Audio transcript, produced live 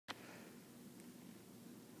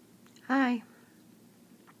Hi.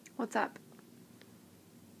 What's up?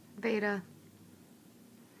 VEDA.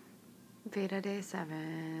 VEDA day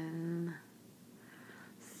 7.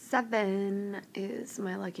 7 is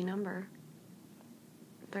my lucky number.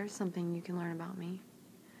 There's something you can learn about me.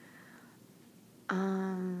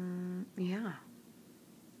 Yeah.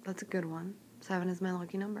 That's a good one. 7 is my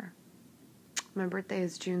lucky number. My birthday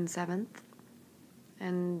is June 7th.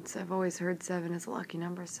 And I've always heard 7 is a lucky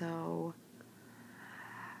number, so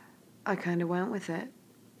I kind of went with it.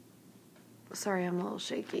 Sorry, I'm a little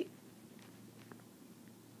shaky.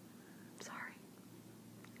 Sorry.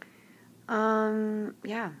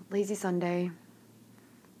 Yeah, lazy Sunday.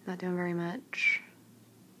 Not doing very much.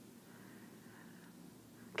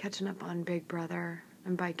 Catching up on Big Brother.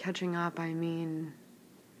 And by catching up, I mean,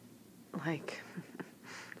 like,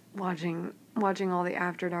 watching all the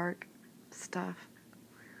After Dark stuff.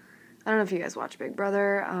 I don't know if you guys watch Big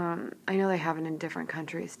Brother. I know they have it in different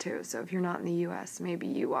countries, too. So if you're not in the U.S., maybe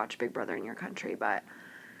you watch Big Brother in your country. But,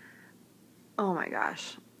 oh my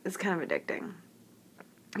gosh, it's kind of addicting.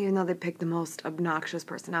 Even though they pick the most obnoxious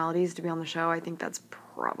personalities to be on the show, I think that's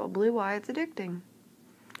probably why it's addicting.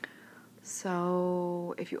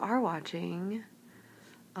 So, if you are watching,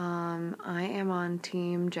 I am on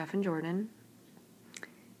Team Jeff and Jordan.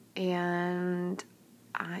 And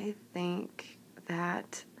I think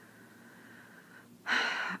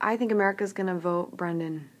America's going to vote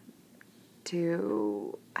Brendan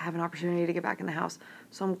to have an opportunity to get back in the house.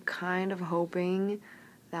 So I'm kind of hoping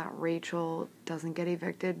that Rachel doesn't get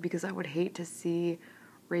evicted, because I would hate to see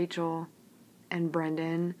Rachel and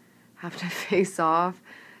Brendan have to face off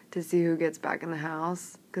to see who gets back in the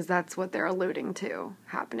house, because that's what they're alluding to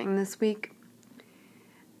happening this week.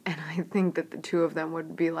 And I think that the two of them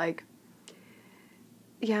would be like,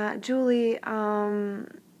 yeah, Julie,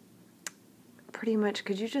 pretty much,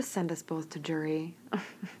 could you just send us both to jury?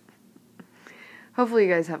 Hopefully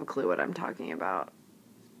you guys have a clue what I'm talking about.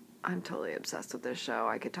 I'm totally obsessed with this show.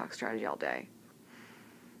 I could talk strategy all day.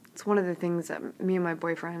 It's one of the things that me and my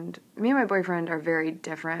boyfriend are very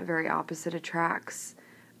different, very opposite attracts,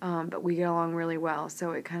 but we get along really well,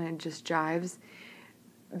 so it kind of just jives.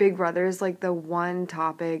 Big Brother is like the one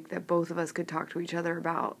topic that both of us could talk to each other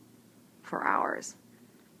about for hours.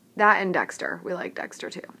 That and Dexter. We like Dexter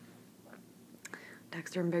too.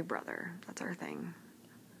 Dexter and Big Brother. That's our thing.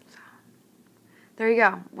 So, there you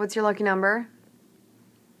go. What's your lucky number?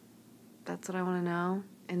 That's what I want to know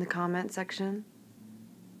in the comment section.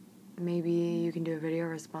 Maybe you can do a video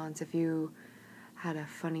response if you had a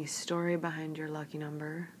funny story behind your lucky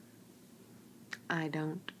number. I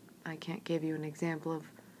don't. I can't give you an example of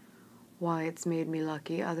why it's made me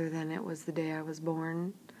lucky, other than it was the day I was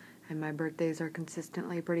born, and my birthdays are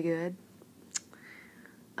consistently pretty good.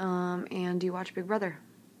 And do you watch Big Brother?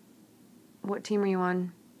 What team are you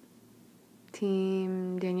on?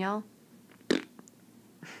 Team Danielle?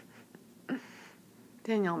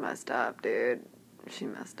 Danielle messed up, dude. She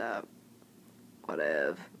messed up.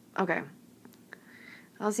 Whatever. Okay.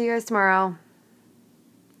 I'll see you guys tomorrow.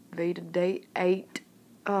 VEDA day 8.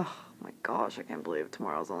 Oh my gosh, I can't believe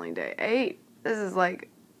tomorrow's only day 8. This is like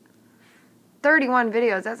 31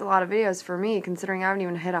 videos. That's a lot of videos for me, considering I haven't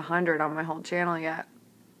even hit 100 on my whole channel yet.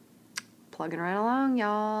 Plugging right along,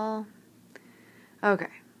 y'all. Okay.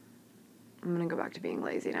 I'm gonna go back to being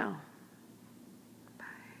lazy now.